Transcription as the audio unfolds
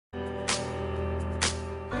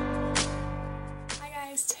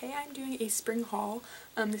guys, today I'm doing a spring haul.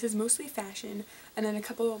 This is mostly fashion and then a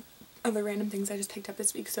couple other random things I just picked up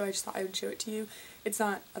this week, so I just thought I would show it to you. It's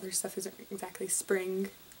not, other stuff isn't exactly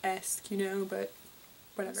spring-esque, you know, but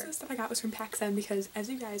whatever. Most of the stuff I got was from PacSun because, as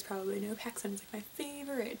you guys probably know, PacSun is like my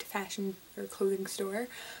favorite fashion or clothing store.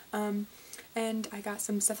 And I got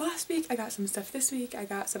some stuff last week, I got some stuff this week, I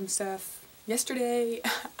got some stuff yesterday,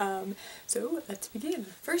 so let's begin.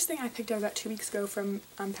 First thing I picked up about 2 weeks ago from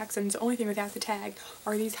PacSun's, the only thing without the tag,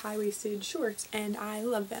 are these high-waisted shorts, and I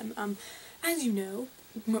love them. As you know,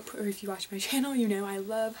 or if you watch my channel, you know I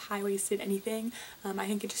love high-waisted anything. I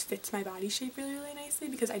think it just fits my body shape really, really nicely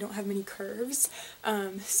because I don't have many curves,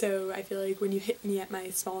 so I feel like when you hit me at my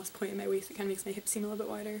smallest point in my waist, it kind of makes my hips seem a little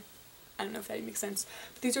bit wider. I don't know if that even makes sense.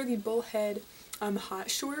 But these are the bullhead hot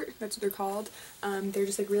short, that's what they're called. They're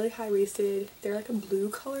just like really high-waisted. They're like a blue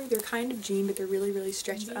color. They're kind of jean, but they're really, really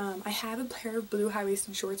stretchy. I have a pair of blue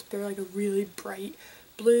high-waisted shorts, but they're like a really bright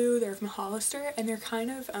blue. They're from Hollister, and they're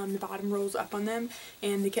kind of, the bottom rolls up on them,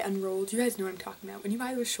 and they get unrolled. You guys know what I'm talking about. When you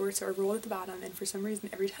buy those shorts that are rolled at the bottom, and for some reason,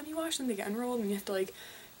 every time you wash them, they get unrolled, and you have to, like,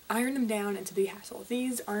 iron them down into the hassle.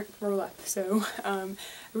 These aren't roll up, so I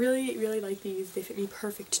really, really like these. They fit me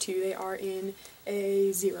perfect too. They are in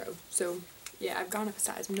a 0, so yeah, I've gone up a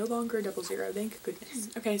size. I'm no longer a 00, thank goodness.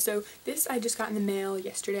 Okay, so this I just got in the mail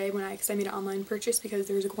yesterday because I made an online purchase because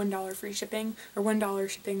there was like $1 free shipping, or $1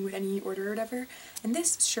 shipping with any order or whatever. And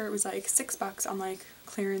this shirt was like $6 on like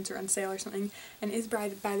clearance or on sale or something, and is by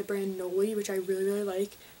the brand Noli, which I really, really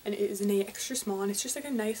like. And it is in a extra small, and it's just like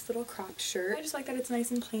a nice little cropped shirt. I just like that it's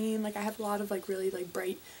nice and plain. Like I have a lot of like really like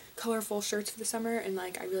bright, colorful shirts for the summer, and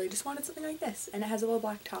like I really just wanted something like this. And it has a little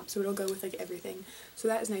black top, so it'll go with like everything. So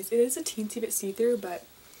that is nice. It is a teensy bit see-through, but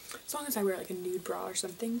as long as I wear like a nude bra or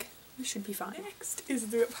something, we should be fine. Next is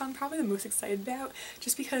what I'm probably the most excited about,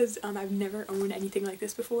 just because I've never owned anything like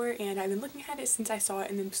this before, and I've been looking at it since I saw it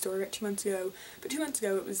in the store about 2 months ago. But 2 months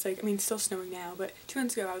ago it was like, I mean, it's still snowing now, but 2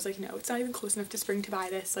 months ago I was like, no, it's not even close enough to spring to buy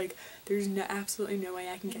this. Like, there's absolutely no way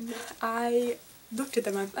I can get this. I looked at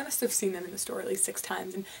them, I must have seen them in the store at least 6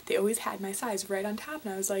 times, and they always had my size right on top,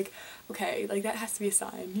 and I was like, okay, like that has to be a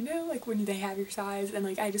sign, you know, like when they have your size. And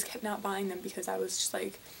like I just kept not buying them because I was just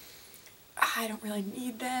like, I don't really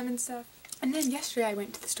need them and stuff. And then yesterday I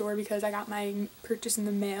went to the store because I got my purchase in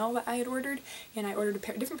the mail that I had ordered, and I ordered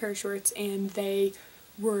a different pair of shorts, and they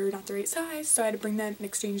were not the right size, so I had to bring them and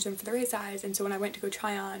exchange them for the right size. And so when I went to go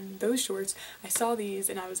try on those shorts, I saw these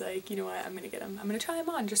and I was like, you know what, I'm gonna get them. I'm gonna try them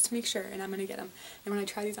on just to make sure, and I'm gonna get them. And when I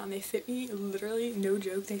try these on, they fit me, literally, no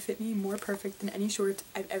joke, they fit me more perfect than any shorts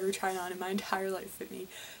I've ever tried on in my entire life fit me.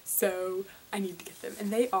 So I need to get them,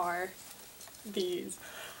 and they are these.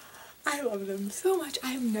 I love them so much. I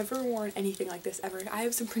have never worn anything like this ever. I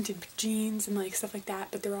have some printed jeans and like stuff like that,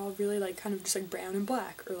 but they're all really like kind of just like brown and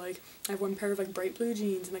black, or like I have one pair of like bright blue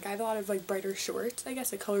jeans, and like I have a lot of like brighter shorts, I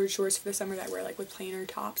guess, like colored shorts for the summer that I wear like with plainer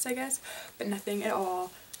tops, I guess, but nothing at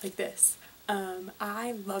all like this.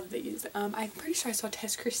 I love these. I'm pretty sure I saw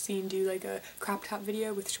Tess Christine do like a crop top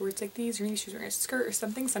video with shorts like these, or maybe she was wearing a skirt or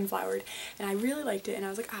something sunflowered, and I really liked it, and I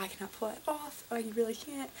was like, I cannot pull it off. Oh, you really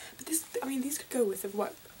can't. But this, I mean, these could go with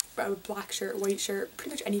what? A black shirt, white shirt,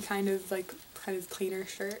 pretty much any kind of like plainer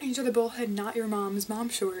shirt. And these are the bullhead Not Your Mom's mom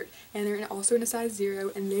short, and they're also in a size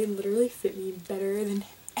 0, and they literally fit me better than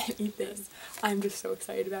anything. I'm just so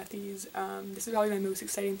excited about these. This is probably my most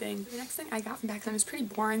exciting thing. The next thing I got from PacSun is pretty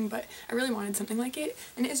boring, but I really wanted something like it,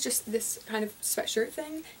 and it's just this kind of sweatshirt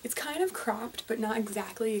thing. It's kind of cropped, but not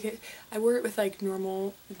exactly. I wore it with like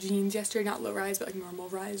normal jeans yesterday, not low rise, but like normal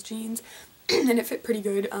rise jeans. And it fit pretty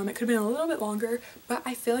good. It could have been a little bit longer, but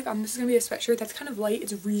I feel like this is going to be a sweatshirt that's kind of light.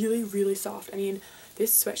 It's really, really soft. I mean,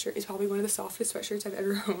 this sweatshirt is probably one of the softest sweatshirts I've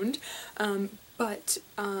ever owned, but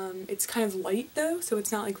it's kind of light though, so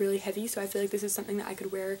it's not like really heavy, so I feel like this is something that I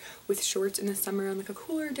could wear with shorts in the summer on like a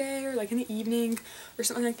cooler day, or like in the evening, or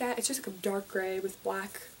something like that. It's just like a dark gray with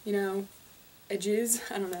black, you know, edges,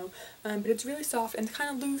 I don't know, but it's really soft and kind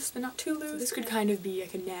of loose, but not too loose. So this could kind of be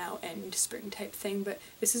like a now and spring type thing, but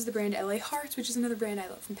this is the brand LA Hearts, which is another brand I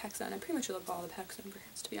love from PacSun. I pretty much love all the PacSun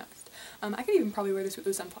brands, to be honest. I could even probably wear this with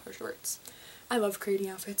those sunflower shorts. I love creating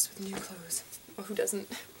outfits with new clothes. Well, who doesn't?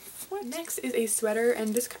 What? Next is a sweater,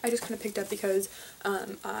 and this I just kind of picked up because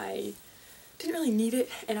I didn't really need it,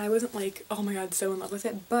 and I wasn't like, oh my god, so in love with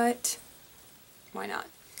it, but why not?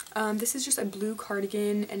 This is just a blue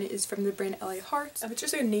cardigan, and it is from the brand LA Hearts. It's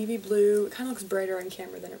just like a navy blue. It kind of looks brighter on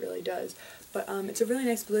camera than it really does, but it's a really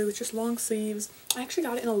nice blue. It's just long sleeves. I actually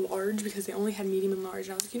got it in a large because they only had medium and large,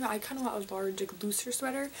 and I was like, you know, I kind of want a large, like looser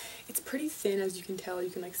sweater. It's pretty thin, as you can tell. You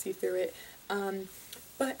can like see through it.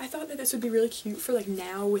 But I thought that this would be really cute for like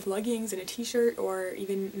now with leggings and a t-shirt, or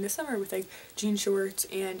even in the summer with like jean shorts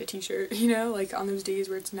and a t-shirt, you know, like on those days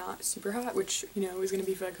where it's not super hot, which, you know, is going to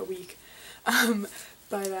be for like a week.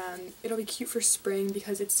 But it'll be cute for spring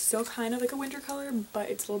because it's still kind of like a winter color, but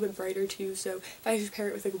it's a little bit brighter too, so if I just pair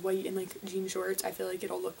it with like white and like jean shorts, I feel like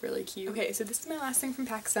it'll look really cute. Okay, so this is my last thing from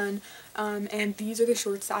PacSun, and these are the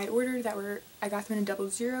shorts that I ordered I got them in a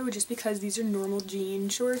 00 just because these are normal jean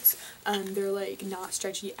shorts. They're like not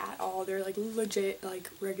stretchy at all, they're like legit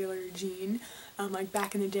like regular jean, like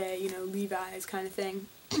back in the day, you know, Levi's kind of thing.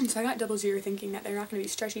 So I got 00 thinking that they're not going to be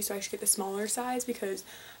stretchy, so I should get the smaller size because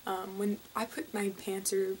when I put my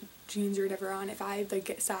pants or jeans or whatever on, if I like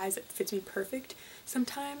get a size that fits me perfect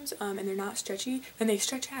sometimes, and they're not stretchy, then they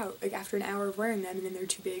stretch out like after an hour of wearing them, and then they're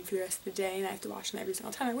too big for the rest of the day, and I have to wash them every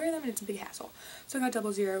single time I wear them, and it's a big hassle. So I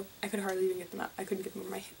got 00. I could hardly even get them up. I couldn't get them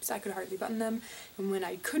over my hips. I could hardly button them, and when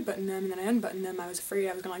I could button them and then I unbuttoned them, I was afraid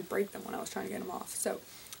I was going to like break them when I was trying to get them off. So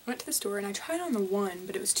I went to the store and I tried on the 1,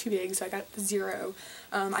 but it was too big, so I got the 0.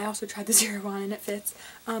 I also tried the 0 on and it fits,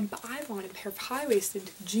 but I wanted a pair of high-waisted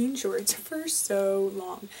jean shorts for so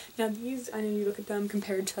long. Now these, I know you look at them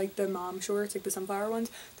compared to like the mom shorts, like the sunflower ones,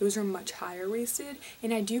 those are much higher waisted,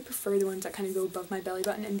 and I do prefer the ones that kind of go above my belly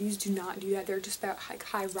button, and these do not do that. They're just about like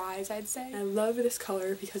high rise, I'd say. And I love this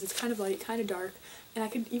color because it's kind of light, kind of dark, and I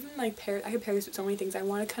could even like pair this with so many things. I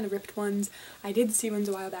wanted kind of ripped ones. I did see ones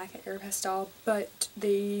a while back at Aeropostale, but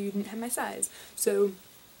they didn't have my size. So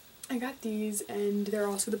I got these, and they're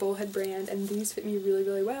also the Bullhead brand, and these fit me really,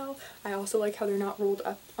 really well. I also like how they're not rolled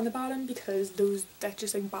up on the bottom because that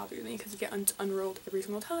just like bothers me because they get unrolled every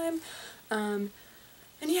single time. And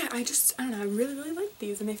yeah, I don't know, I really, really like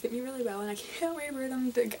these, and they fit me really well, and I can't wait to wear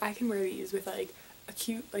them. I can wear these with like a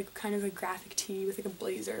cute, like, kind of a graphic tee with like a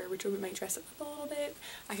blazer, which might dress it up a little bit.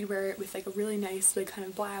 I could wear it with like a really nice, like, kind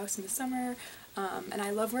of blouse in the summer, and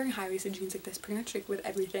I love wearing high-waisted jeans like this pretty much like with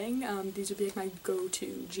everything. These would be like my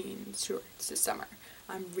go-to jeans shorts this summer.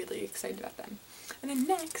 I'm really excited about them. And then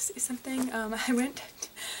next is something, I went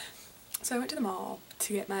to the mall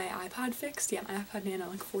to get my iPod fixed. Yeah, my iPod Nano,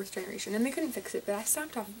 like 4th generation, and they couldn't fix it, but I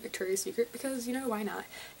stopped off at Victoria's Secret because, you know, why not?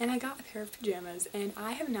 And I got a pair of pajamas, and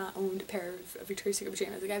I have not owned a pair of Victoria's Secret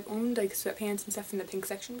pajamas. Like, I've owned, like, sweatpants and stuff in the pink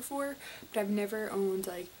section before, but I've never owned,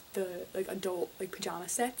 like, the, like, adult, like, pajama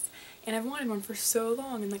sets, and I've wanted one for so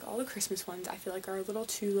long, and, like, all the Christmas ones I feel like are a little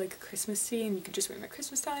too, like, Christmassy, and you could just wear them at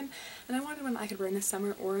Christmas time, and I wanted one I could wear in the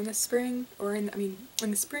summer or in the spring, or in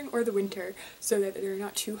the spring or the winter, so that they're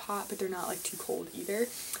not too hot, but they're not, like, too cold either.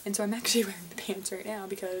 And so I'm actually wearing the pants right now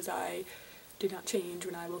because I did not change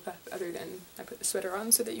when I woke up, other than I put the sweater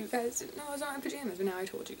on so that you guys didn't know I was not in pajamas, but now I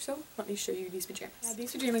told you. So let me show you these pajamas.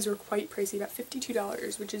 These pajamas were quite pricey, about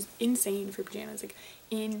 $52, which is insane for pajamas, like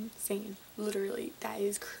insane, literally. That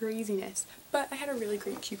is craziness. But I had a really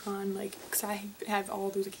great coupon, like, because I have all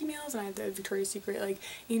those like emails, and I have the Victoria's Secret like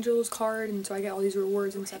Angels card, and so I get all these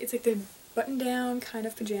rewards and stuff. It's like the button down kind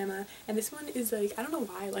of pajama, and this one is like, I don't know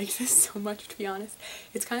why I like this so much, to be honest.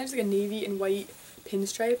 It's kind of just like a navy and white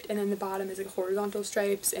pinstriped, and then the bottom is like horizontal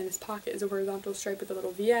stripes, and this pocket is a horizontal stripe with a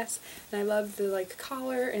little VS, and I love the like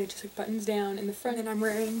collar, and it just like buttons down in the front, and I'm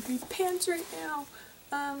wearing these pants right now.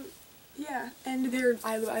 Yeah, and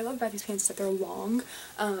I love about these pants that they're long,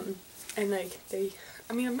 and like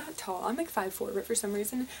I mean, I'm not tall, I'm like 5'4", but for some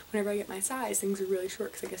reason, whenever I get my size, things are really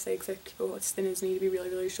short, because I guess they expect people as thin as me to be really,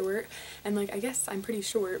 really short, and like, I guess I'm pretty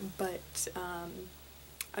short, but,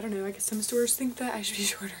 I don't know, I guess some stores think that I should be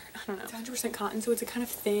shorter. I don't know. It's 100% cotton, so it's kind of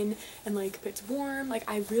thin, and like, but it's warm. Like,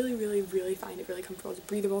 I really, really, really find it really comfortable. It's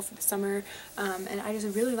breathable for the summer, and I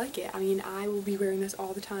just really like it. I mean, I will be wearing this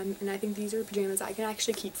all the time, and I think these are pajamas I can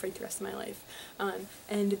actually keep for like, the rest of my life.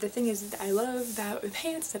 And the thing is that I love about the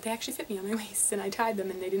pants that they actually fit me on my waist, and I tied them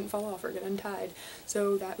and they didn't fall off or get untied.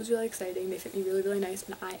 So that was really exciting. They fit me really, really nice,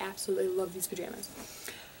 and I absolutely love these pajamas.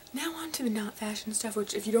 Now on to the not fashion stuff,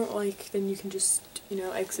 which if you don't like, then you can just, you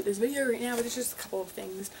know, exit this video right now, but it's just a couple of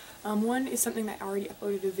things. One is something that I already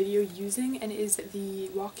uploaded a video using, and it is the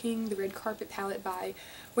Walking the Red Carpet palette by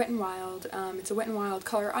Wet n Wild. It's a Wet n Wild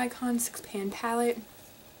Color Icon 6-pan palette,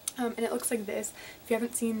 and it looks like this. If you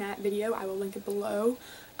haven't seen that video, I will link it below,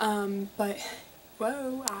 but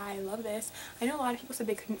whoa, I love this. I know a lot of people said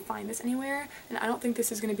they couldn't find this anywhere, and I don't think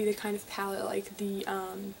this is going to be the kind of palette like the,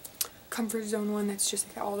 Comfort Zone one that's just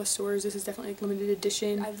like at all the stores. This is definitely like limited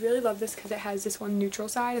edition. I really love this because it has this one neutral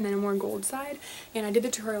side and then a more gold side, and I did the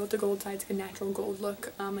tutorial with the gold side. It's like a natural gold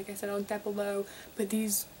look. Like I said, I'll link that below, but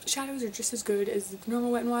these shadows are just as good as the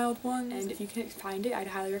normal Wet n Wild one, and if you can find it, I'd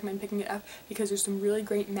highly recommend picking it up because there's some really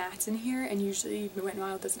great mattes in here, and usually the Wet n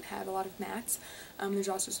Wild doesn't have a lot of mattes. There's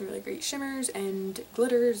also some really great shimmers and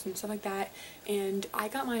glitters and stuff like that, and I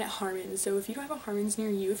got mine at Harmon's. So if you don't have a Harmon's near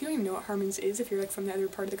you, if you don't even know what Harmon's is, if you're like from the other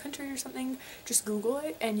part of the country or something, just Google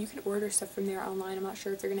it and you can order stuff from there online. I'm not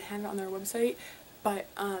sure if they're gonna have it on their website, but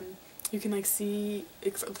you can like see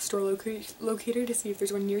the store locator to see if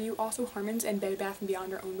there's one near you. Also, Harmon's and Bed Bath &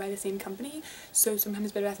 Beyond are owned by the same company, so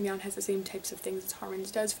sometimes Bed Bath & Beyond has the same types of things as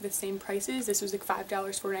Harmon's does for the same prices. This was like $5,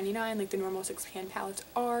 $4.99, like the normal 6-pan palettes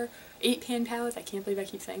are. 8-pan palettes, I can't believe I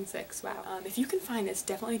keep saying 6, wow. If you can find this,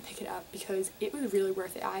 definitely pick it up because it was really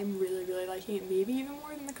worth it. I'm really liking it, maybe even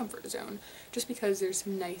more than the Comfort Zone, just because there's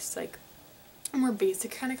some nice, like, more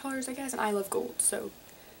basic kind of colors, I guess, and I love gold, so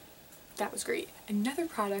that was great. Another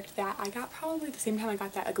product that I got probably the same time I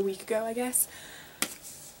got that, like a week ago, I guess,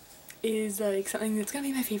 is like something that's gonna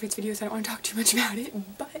be my favorites video, so I don't want to talk too much about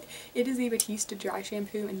it, but it is a Batiste dry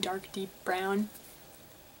shampoo in dark deep brown.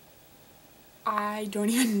 I don't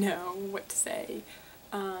even know what to say.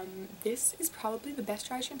 This is probably the best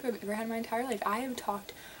dry shampoo I've ever had in my entire life. I have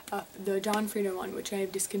talked up the John Frieda one, which I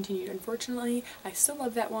have discontinued, unfortunately. I still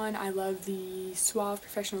love that one. I love the Suave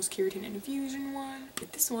Professionals Keratin Infusion one,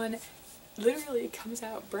 but this one literally comes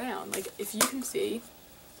out brown. Like, if you can see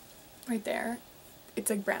right there, it's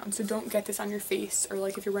like brown, so don't get this on your face or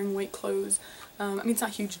like if you're wearing white clothes. I mean, it's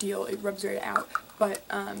not a huge deal, it rubs right out, but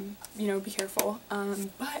you know, be careful.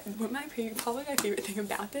 But what probably my favorite thing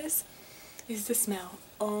about this is the smell.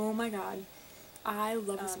 Oh my god, I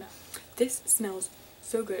love the smell. This smells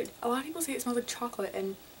so good. A lot of people say it smells like chocolate,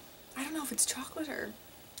 and I don't know if it's chocolate or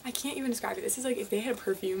I can't even describe it. This is like, if they had a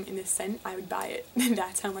perfume in this scent, I would buy it.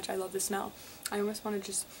 That's how much I love the smell. I almost want to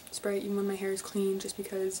just spray it even when my hair is clean, just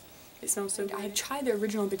because it smells so good. I have tried the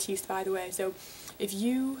original Batiste, by the way, so if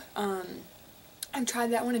you have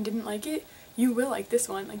tried that one and didn't like it, you will like this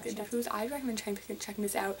one. Like the diffuse, I'd recommend checking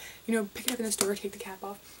this out. You know, pick it up in the store, take the cap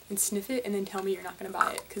off, and sniff it, and then tell me you're not gonna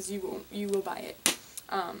buy it, because you won't. You will buy it.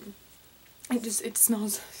 It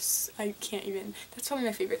smells, I can't even, that's probably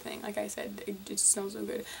my favorite thing. Like I said, it just smells so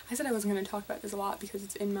good. I said I wasn't going to talk about this a lot because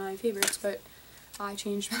it's in my favorites, but I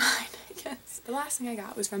changed my mind, I guess. The last thing I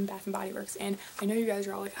got was from Bath & Body Works, and I know you guys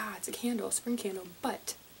are all like, ah, it's a candle, a spring candle,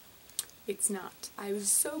 but it's not. I was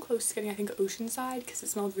so close to getting, I think, Oceanside, because it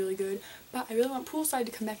smelled really good, but I really want Poolside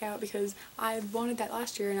to come back out because I wanted that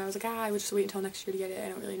last year, and I was like, ah, I would just wait until next year to get it, I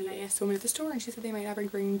don't really need it. I asked the woman at the store, and she said they might never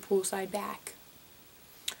bring Poolside back.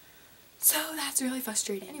 So that's really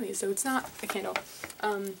frustrating. Anyway, so it's not a candle.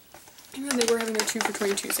 Even though they were having their 2 for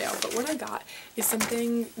 $22 sale, but what I got is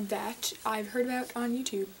something that I've heard about on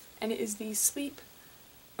YouTube, and it is the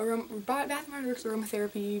Bath & Body Works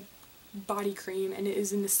Aromatherapy body cream, and it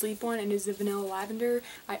is in the sleep one, and it is the vanilla lavender,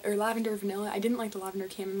 or lavender vanilla. I didn't like the lavender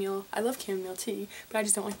chamomile. I love chamomile tea, but I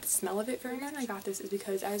just don't like the smell of it very much. The reason I got this is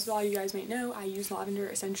because, as a lot of you guys might know, I use lavender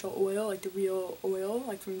essential oil, like the real oil,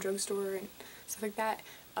 like from drugstore and stuff like that.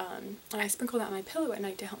 And I sprinkle that on my pillow at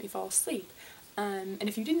night to help me fall asleep. And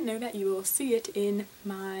if you didn't know that, you will see it in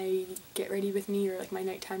my Get Ready With Me, or like my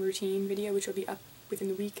nighttime routine video, which will be up within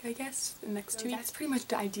the week, I guess, the next 2 weeks. That's pretty much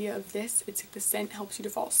the idea of this. It's like the scent helps you to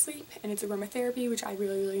fall asleep, and it's aromatherapy, which I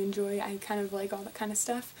really enjoy. I kind of like all that kind of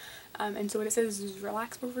stuff. And so what it says is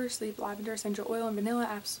relax before sleep, lavender essential oil and vanilla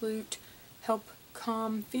absolute help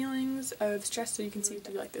calm feelings of stress, so you can see it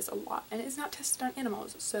do like this a lot. And it's not tested on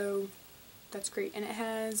animals, so that's great. And it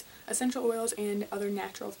has essential oils and other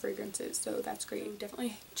natural fragrances, so that's great. So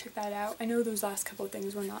definitely check that out. I know those last couple of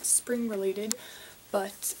things were not spring related,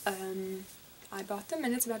 but I bought them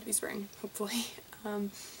and it's about to be spring, hopefully.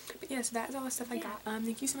 But yeah, so that's all the stuff I got.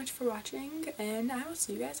 Thank you so much for watching, and I will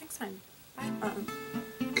see you guys next time. Bye.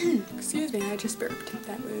 Excuse me, I just burped.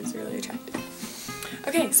 That was really attractive.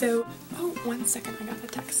 Okay, so, oh, 1 second, I got a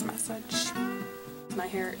text message. My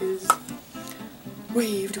hair is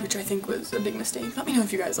waved, which I think was a big mistake. Let me know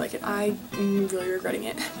if you guys like it. I'm really regretting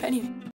it. But anyway.